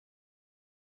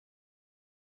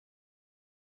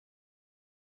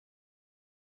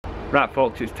Right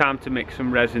folks, it's time to mix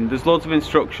some resin. There's loads of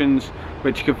instructions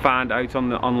which you can find out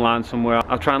on online somewhere.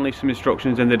 I'll try and leave some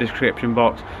instructions in the description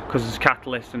box because there's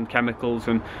catalysts and chemicals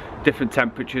and different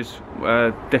temperatures,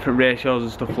 different ratios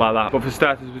and stuff like that. But for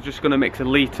starters, we're just going to mix a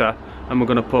litre and we're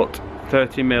going to put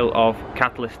 30 ml of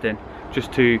catalyst in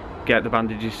just to get the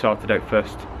bandages sorted out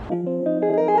first.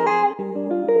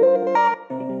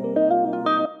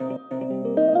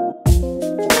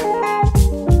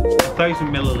 1,000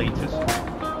 millilitres.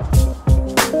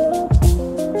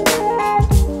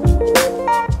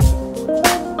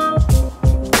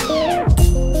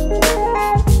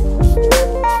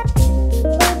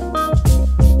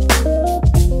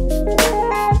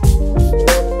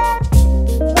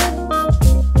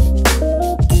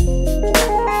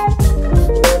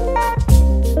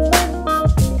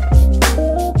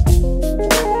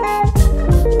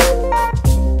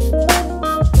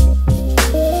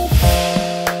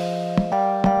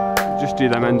 Do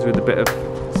them ends with a bit of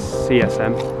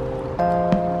CSM.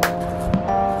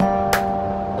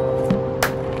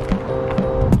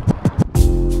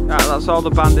 Right, that's all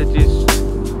the bandages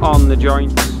on the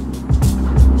joints.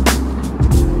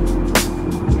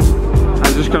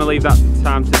 I'm just going to leave that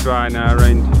time to dry now,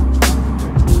 around,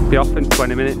 be off in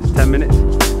 20 minutes, 10 minutes.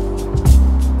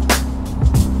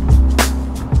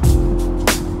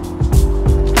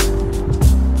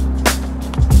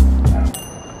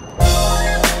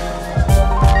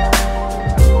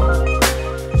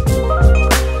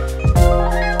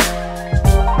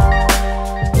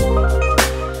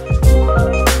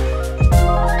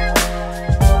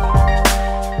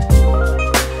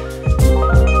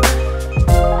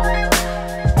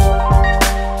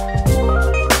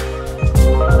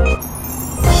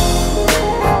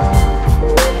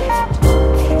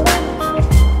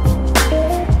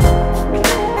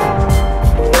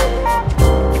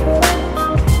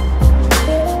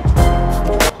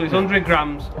 So it's 100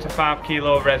 grams to 5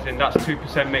 kilo of resin, that's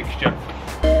 2% mixture.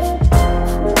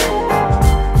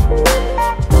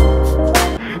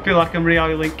 I feel like I'm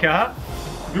re-oiling car.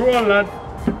 Go on lad.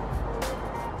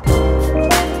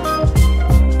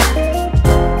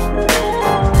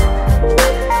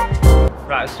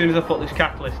 Right, as soon as I put this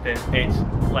catalyst in, it's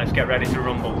let's get ready to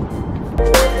rumble.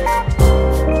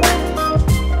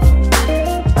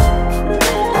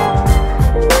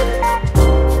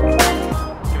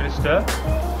 Give it a stir.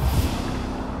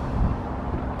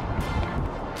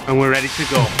 And we're ready to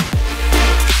go.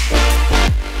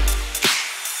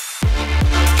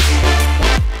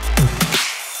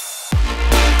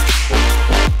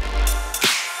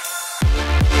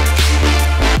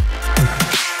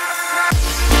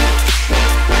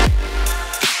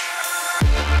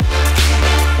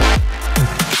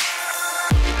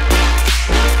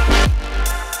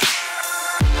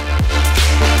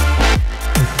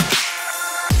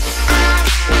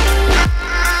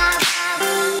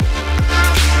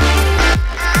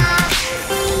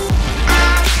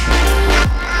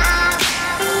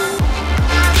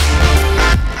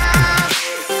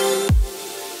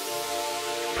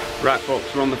 Right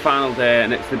folks, we're on the final day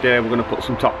and it's the day we're going to put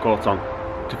some top coat on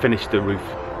to finish the roof.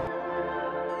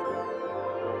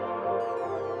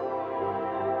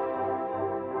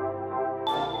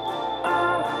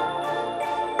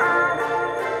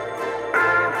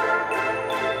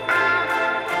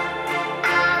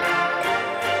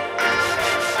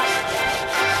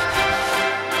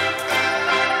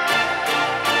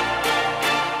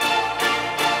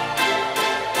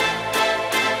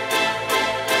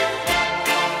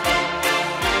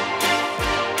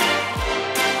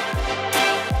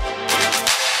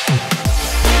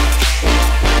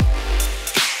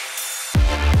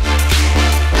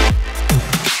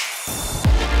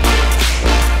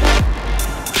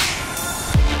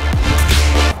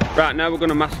 Right, now we're going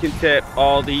to masking tape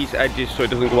all these edges so it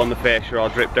doesn't go on the fascia or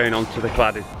drip down onto the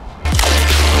cladding.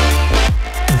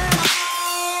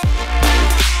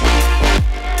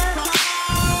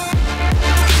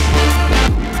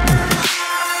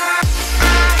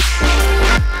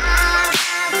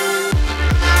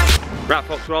 Right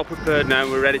folks, we're all prepared now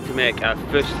and we're ready to make our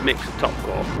first mix of top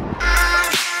coat.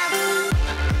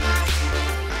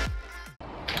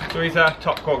 So here's our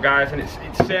top coat guys, and it's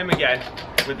the same again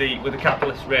with the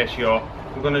catalyst ratio.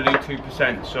 We're going to do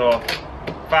 2%, so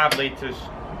 5 litres,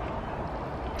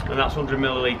 and that's 100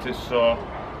 millilitres. So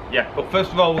yeah, but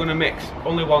first of all we're going to mix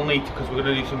only 1 litre because we're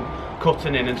going to do some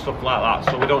cutting in and stuff like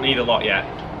that, so we don't need a lot yet.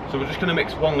 So we're just going to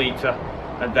mix 1 litre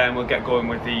and then we'll get going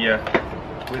with the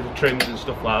trims and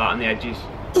stuff like that and the edges.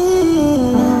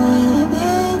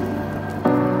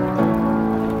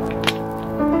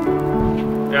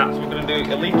 Yeah, so we're going to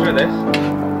do a litre of this.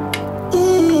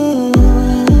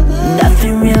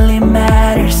 Nothing really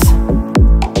matters.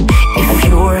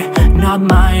 my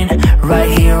mind,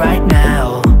 right here, right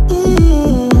now.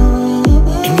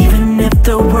 And even if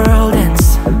the world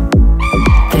ends,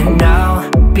 then I'll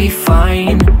be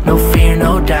fine, no fear,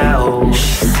 no doubt.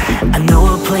 I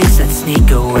know a place that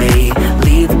sneak away,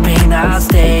 leave the pain, I'll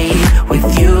stay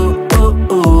with you.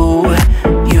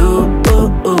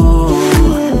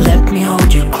 Let me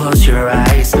hold you, close your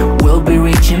eyes, we'll be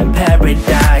reaching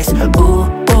paradise. Ooh,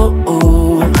 ooh,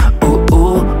 ooh, ooh,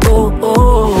 ooh, ooh,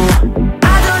 ooh.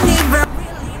 I don't even...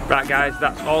 Right guys,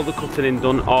 that's all the cutting in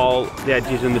done, all the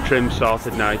edges and the trim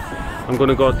sorted now. I'm going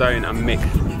to go down and mix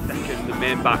the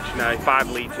main batch now, 5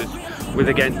 litres, with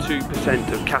again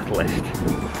 2% of catalyst.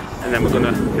 And then we're going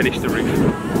to finish the roof.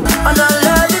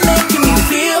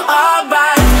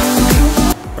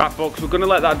 Right folks, we're going to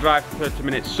let that dry for 30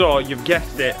 minutes. So, you've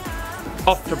guessed it,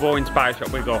 off to Bow Inspire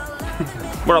Shop we go.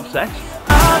 We're obsessed.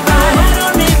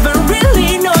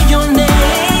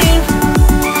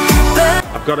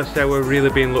 I've got to say we're really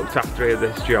being looked after at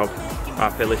this job. I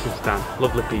feel this is Stan.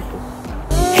 Lovely people.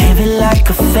 Heavy like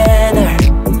a feather,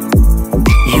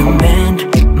 you mend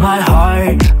my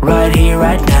heart right here,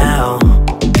 right now.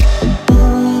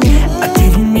 I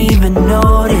didn't even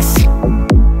notice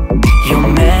your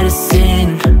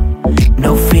medicine,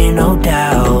 no fear, no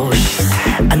doubt.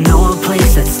 I know a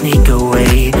place that sneak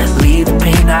away, leave the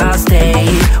pain, I'll stay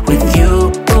with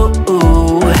you.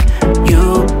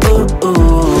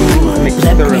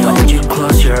 Let me hold you,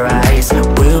 close your eyes,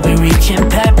 we'll be reaching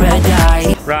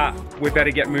paradise. Right, we better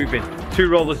get moving. 2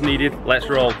 rollers needed, let's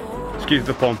roll. Excuse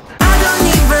the pun. I don't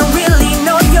even really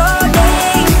know your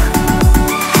name,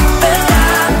 but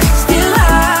I'm still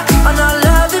high on our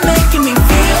love and making me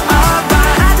feel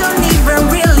alright. I don't even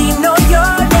really know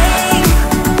your name,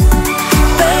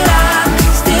 but I'm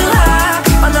still high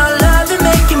on our love and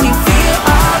making me feel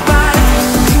alright.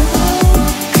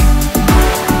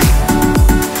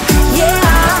 Yeah,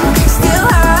 I'm still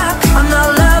high on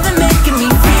our love and making me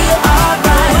feel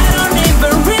alright. I don't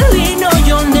even really know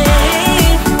your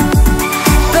name,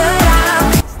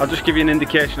 but I'll just give you an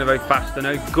indication of how fast and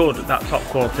how good that top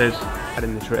coat is. Add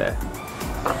in the tray.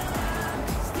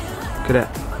 Look at it,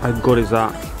 how good is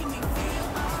that?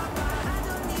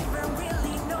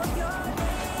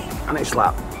 And it's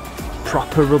like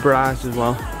proper rubberized as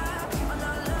well.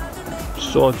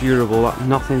 So durable that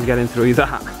nothing's getting through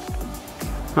that.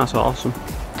 That's awesome.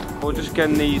 We're just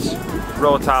getting these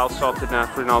row tiles sorted now,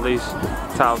 putting all these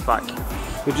tiles back.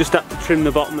 We've just had to trim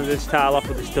the bottom of this tile off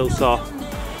with the still saw,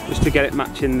 just to get it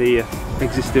matching the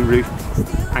existing roof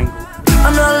angle.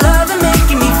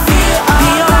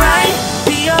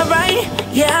 Be alright,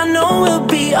 yeah, I know we'll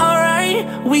be alright.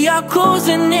 We are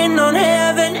closing in on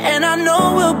heaven, and I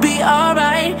know we'll be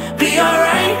alright. Be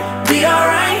alright,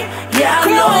 yeah, I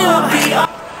know we'll be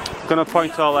alright. Gonna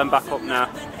point all them back up now.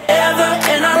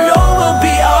 And I know we'll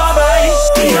be alright.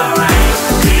 Be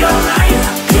alright,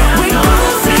 yeah, we know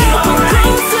we'll be alright.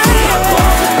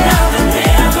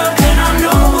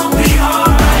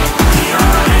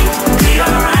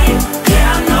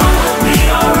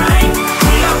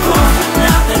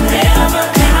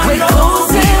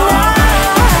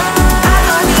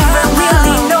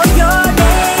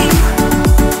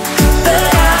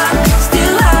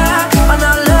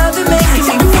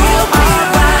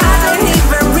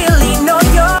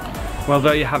 Well,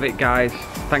 there you have it guys.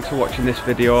 Thanks for watching this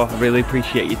video. I really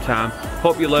appreciate your time.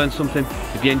 Hope you learned something.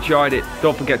 If you enjoyed it,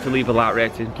 don't forget to leave a like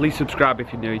rating. Please subscribe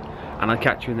if you're new, and I'll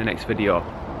catch you in the next video.